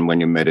sensation when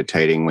you're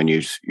meditating, when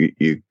you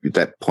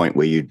that point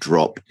where you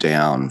drop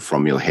down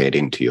from your head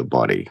into your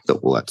body.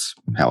 That's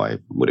how I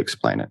would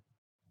explain it.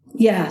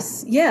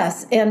 Yes.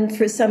 And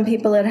for some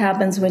people it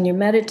happens when you're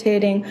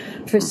meditating.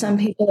 For some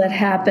people it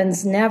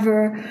happens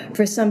never.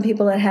 For some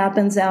people it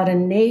happens out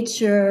in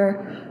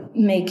nature,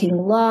 making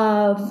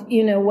love,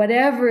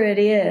 whatever it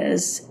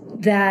is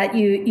that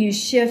you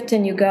shift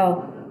and you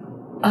go,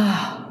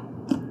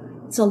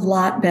 it's a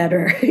lot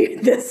better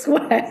this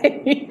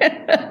way.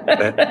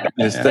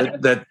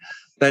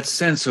 that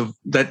sense of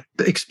that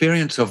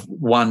experience of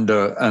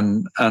wonder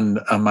and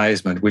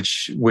amazement,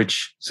 which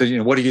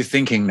so what are you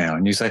thinking now?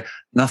 And you say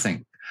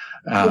nothing.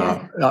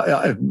 I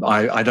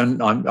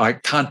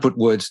can't put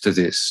words to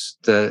this.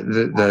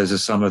 Those are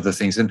some of the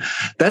things, and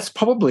that's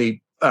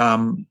probably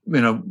a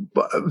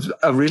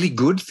really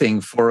good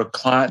thing for a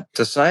client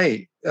to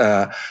say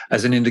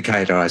as an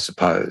indicator, I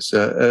suppose.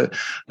 Are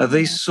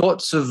these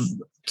sorts of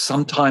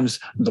sometimes,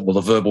 the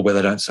verbal where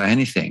they don't say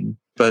anything,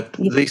 but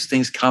these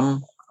things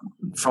come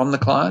from the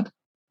client?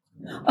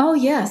 Oh,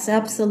 yes,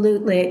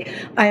 absolutely.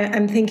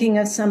 I'm thinking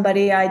of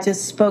somebody I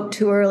just spoke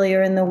to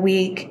earlier in the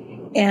week,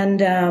 and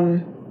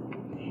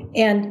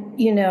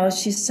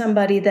she's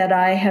somebody that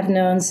I have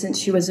known since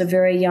she was a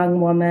very young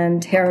woman,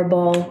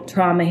 terrible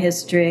trauma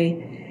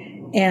history.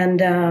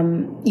 And,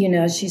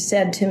 she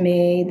said to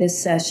me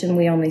this session,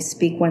 we only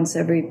speak once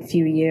every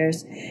few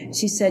years.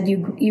 She said,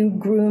 you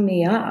grew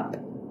me up.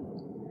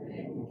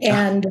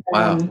 And,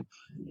 wow.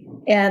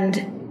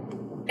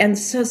 And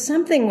so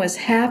something was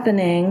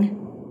happening.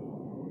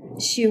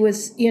 She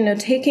was,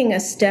 taking a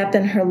step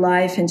in her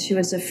life and she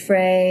was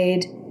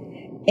afraid.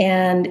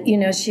 And,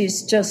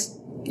 she's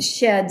just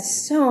shed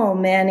so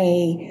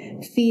many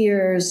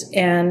fears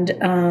and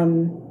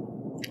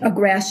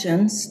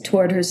aggressions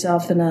toward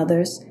herself and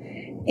others.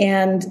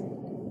 And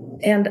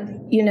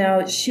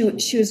she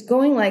was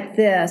going like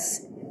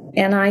this.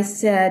 And I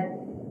said,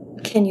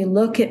 can you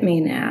look at me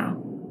now?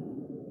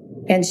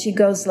 And she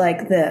goes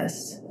like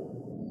this.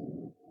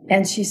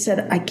 And she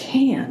said, I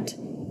can't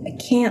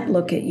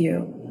look at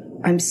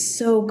you. I'm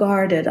so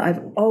guarded.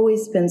 I've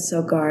always been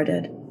so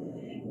guarded.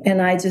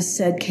 And I just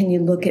said, can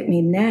you look at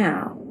me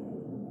now?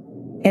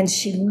 And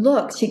she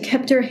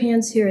kept her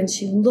hands here and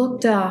she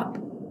looked up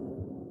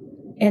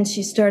and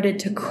she started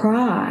to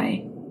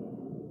cry.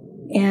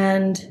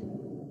 And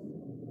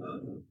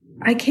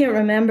I can't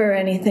remember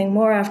anything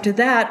more after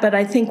that, but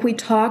I think we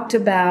talked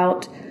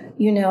about,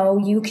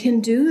 you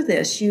can do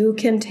this. You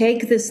can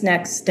take this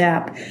next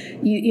step.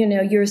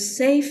 You're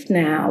safe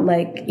now.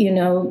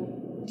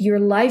 Your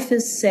life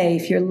is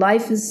safe. Your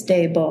life is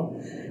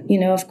stable.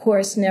 Of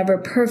course, never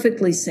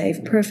perfectly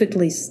safe,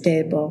 perfectly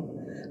stable,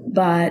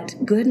 but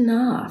good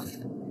enough.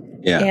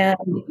 Yeah.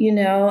 And,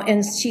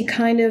 and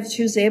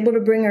she was able to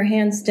bring her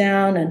hands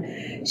down,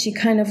 and she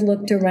kind of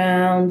looked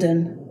around,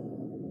 and,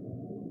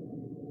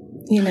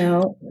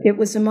 it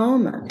was a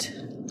moment.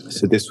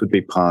 So this would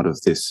be part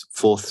of this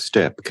fourth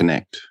step,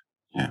 connect.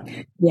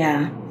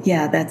 Yeah,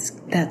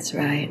 that's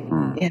right.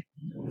 Yeah.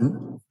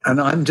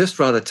 And I'm just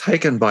rather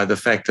taken by the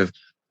fact of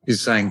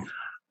he's saying,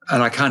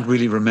 and I can't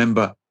really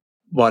remember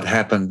what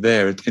happened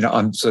there.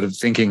 I'm sort of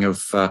thinking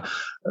of, the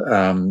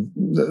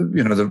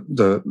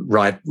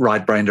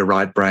right brain to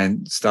right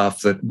brain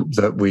stuff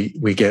that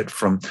we get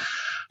from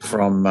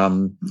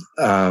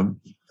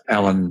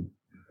Alan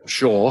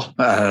Shaw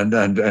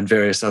and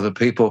various other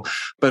people,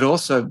 but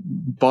also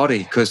body,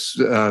 because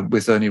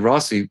with Ernie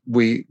Rossi,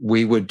 we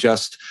would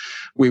just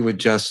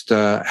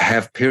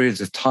have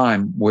periods of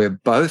time where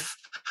both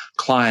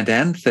client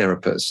and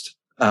therapist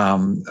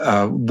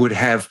would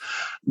have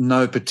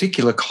no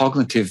particular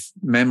cognitive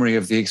memory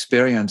of the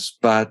experience,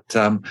 but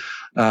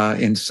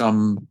in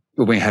some,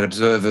 when we had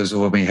observers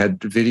or when we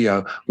had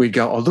video, we'd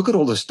go, oh, look at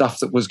all the stuff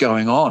that was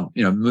going on,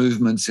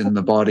 movements in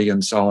the body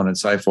and so on and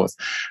so forth.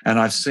 And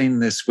I've seen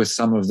this with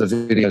some of the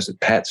videos that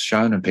Pat's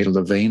shown and Peter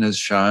Levine has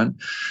shown.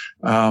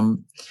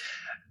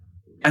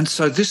 And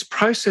so this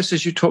process,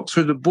 as you talk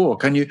through the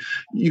book, and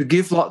you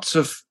give lots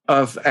of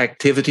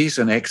activities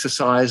and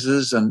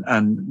exercises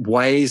and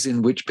ways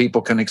in which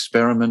people can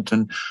experiment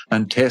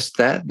and test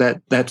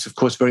that's of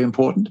course very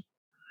important.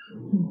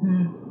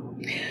 Mm-hmm.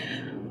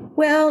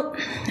 Well,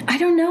 I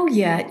don't know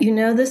yet.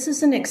 This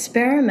is an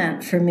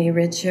experiment for me,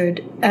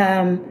 Richard.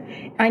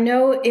 I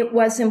know it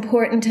was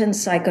important in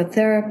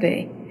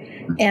psychotherapy.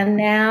 And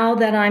now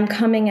that I'm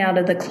coming out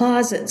of the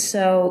closet,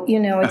 so,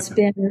 it's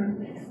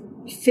been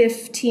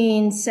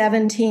 15,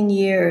 17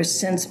 years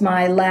since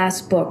my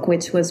last book,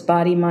 which was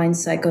Body, Mind,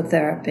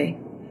 Psychotherapy.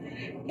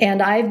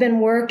 And I've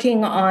been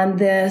working on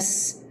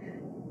this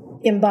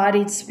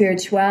embodied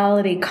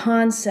spirituality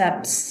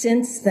concept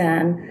since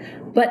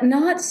then, but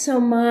not so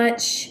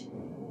much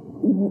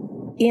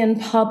in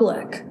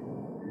public,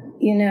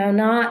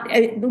 not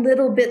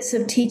little bits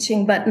of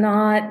teaching, but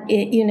not,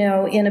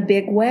 in a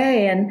big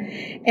way.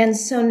 And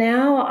so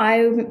now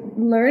I'm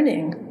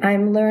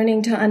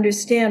learning to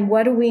understand,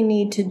 what do we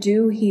need to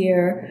do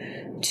here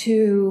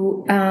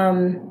to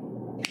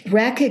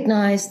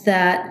recognize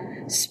that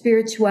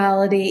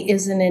spirituality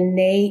is an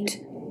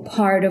innate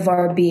part of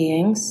our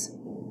beings,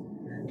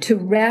 to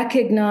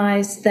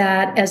recognize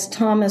that, as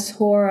Thomas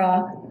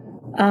Hora,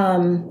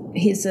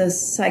 he's a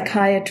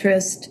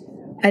psychiatrist,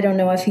 I don't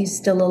know if he's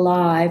still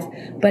alive,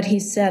 but he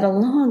said a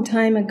long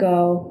time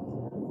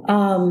ago,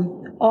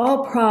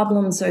 all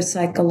problems are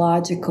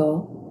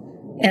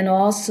psychological and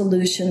all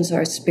solutions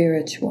are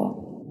spiritual.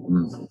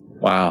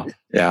 Wow.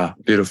 Yeah.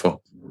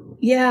 Beautiful.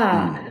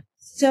 Yeah.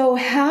 So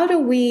how do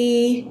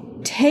we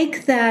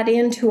take that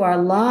into our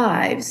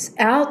lives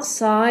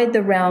outside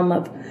the realm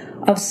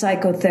of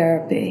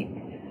psychotherapy?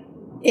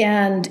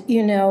 And,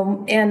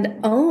 and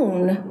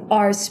own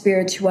our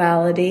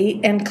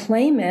spirituality and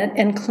claim it,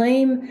 and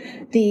claim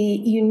the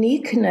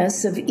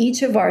uniqueness of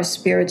each of our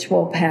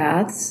spiritual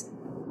paths.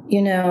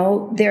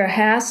 There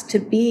has to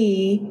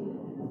be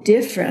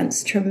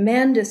difference,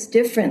 tremendous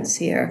difference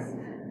here.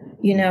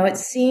 It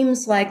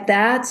seems like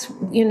that's,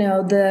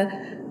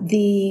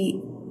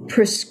 the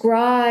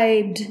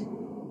prescribed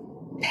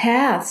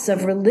paths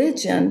of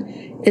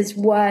religion is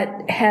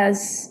what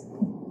has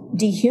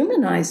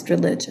dehumanized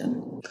religion.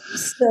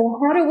 So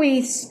how do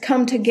we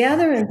come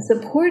together and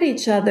support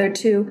each other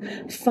to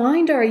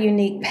find our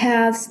unique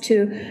paths,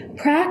 to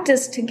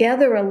practice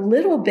together a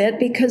little bit,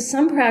 because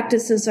some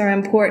practices are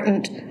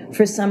important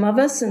for some of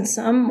us and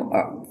some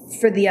are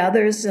for the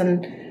others.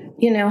 And,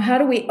 how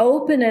do we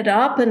open it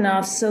up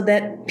enough so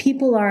that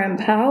people are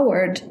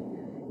empowered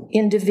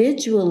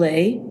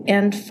individually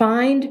and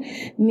find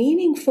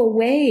meaningful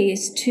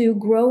ways to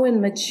grow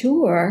and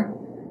mature,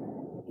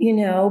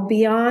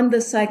 beyond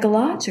the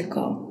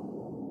psychological,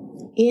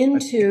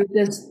 into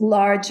this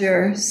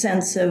larger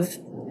sense of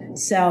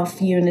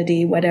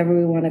self-unity, whatever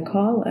we want to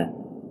call it.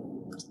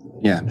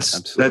 Yeah,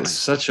 absolutely. That's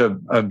such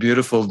a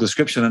beautiful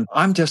description. And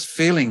I'm just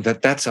feeling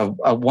that that's a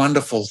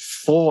wonderful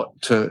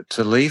thought to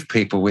leave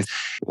people with.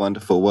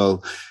 Wonderful.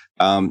 Well,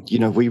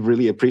 we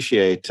really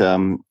appreciate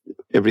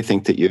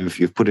everything that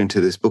you've put into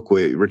this book.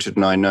 Where Richard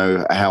and I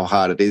know how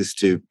hard it is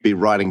to be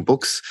writing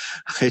books.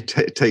 It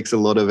takes a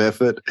lot of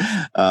effort,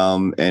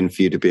 and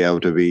for you to be able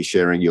to be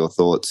sharing your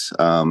thoughts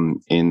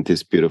in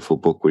this beautiful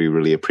book, we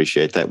really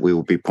appreciate that. We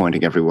will be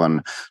pointing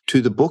everyone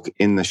to the book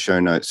in the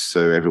show notes,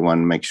 so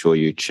everyone make sure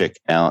you check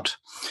out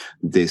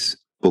this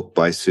book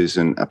by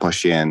Susan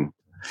Aposhyan.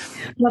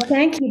 Well,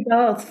 thank you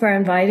both for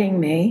inviting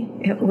me.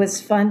 It was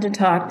fun to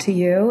talk to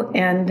you,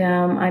 and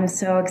I'm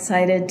so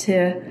excited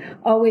to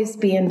always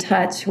be in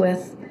touch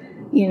with,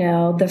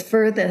 the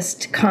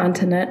furthest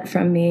continent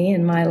from me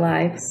in my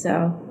life.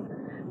 So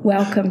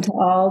welcome to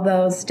all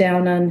those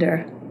down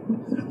under.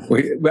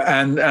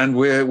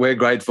 We're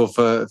grateful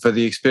for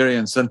the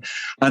experience, and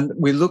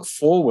we look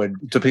forward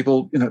to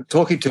people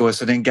talking to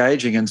us and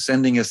engaging and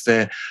sending us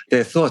their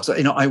thoughts.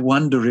 I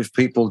wonder if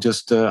people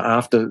just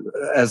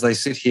as they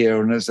sit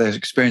here and as they're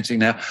experiencing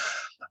now,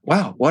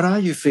 wow, what are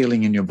you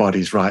feeling in your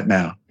bodies right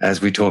now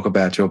as we talk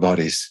about your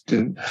bodies?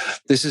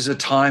 This is a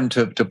time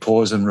to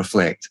pause and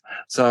reflect.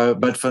 So,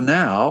 but for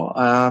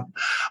now,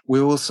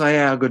 we will say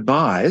our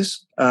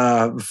goodbyes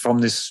from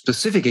this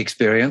specific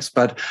experience,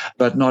 but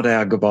not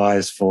our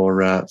goodbyes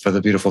for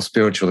the beautiful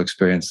spiritual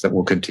experience that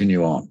will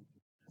continue on.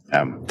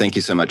 Thank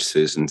you so much,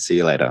 Susan. See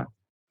you later.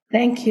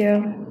 Thank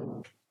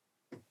you.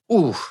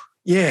 Ooh,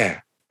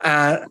 yeah.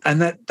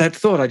 And that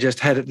thought I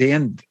just had at the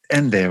end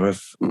there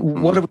of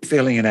what are we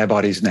feeling in our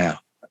bodies now?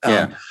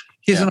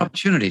 Here's an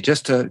opportunity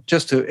just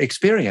to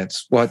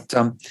experience what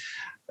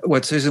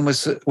Susan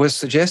was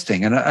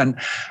suggesting, and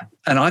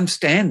I'm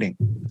standing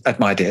at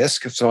my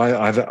desk, so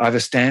I have a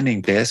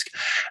standing desk,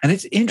 and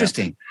it's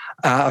interesting.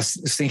 I was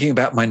thinking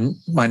about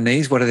my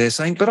knees. What are they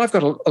saying? But I've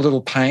got a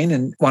little pain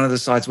in one of the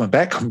sides of my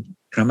back.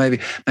 Maybe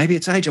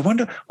it's age. I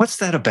wonder what's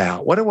that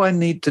about. What do I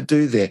need to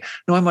do there?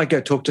 I might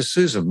go talk to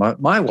Susan,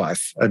 my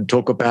wife, and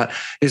talk about,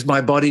 is my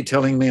body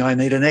telling me I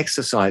need an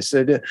exercise?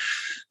 This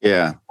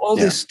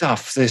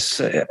stuff.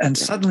 And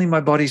suddenly my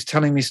body's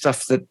telling me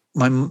stuff that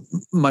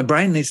my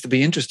brain needs to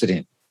be interested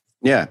in.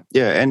 Yeah.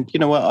 And you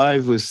know what? I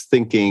was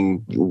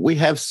thinking we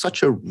have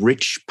such a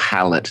rich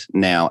palette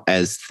now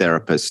as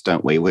therapists,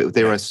 don't we?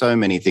 There are so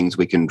many things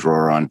we can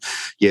draw on.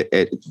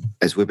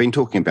 As we've been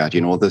talking about,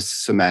 the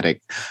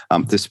somatic,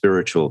 the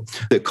spiritual,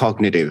 the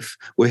cognitive.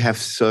 We have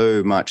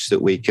so much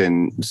that we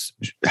can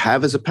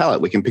have as a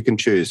palette. We can pick and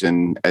choose.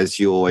 And as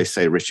you always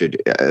say,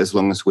 Richard, as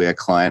long as we are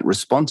client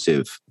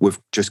responsive, we've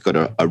just got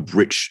a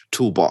rich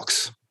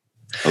toolbox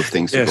of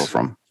things to go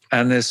from.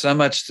 And there's so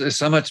much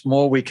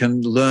more we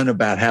can learn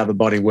about how the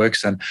body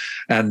works. And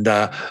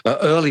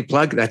early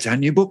plug, that's our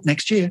new book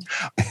next year.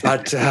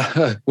 But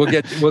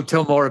we'll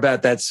tell more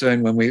about that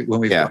soon when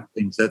we've got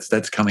things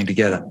that's coming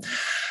together.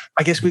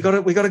 I guess we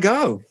got to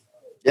go.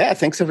 Yeah,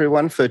 thanks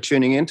everyone for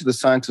tuning in to the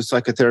Science of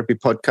Psychotherapy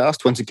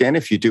podcast. Once again,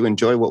 if you do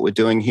enjoy what we're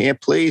doing here,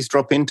 please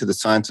drop into the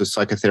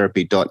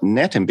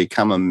scienceofpsychotherapy.net and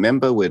become a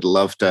member. We'd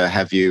love to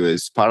have you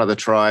as part of the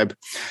tribe.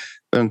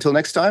 But until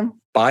next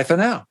time, bye for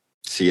now.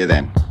 See you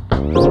then.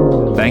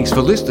 Thanks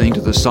for listening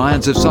to the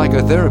Science of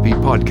Psychotherapy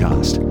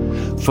podcast.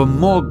 For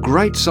more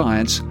great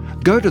science,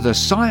 go to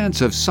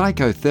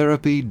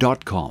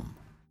thescienceofpsychotherapy.com.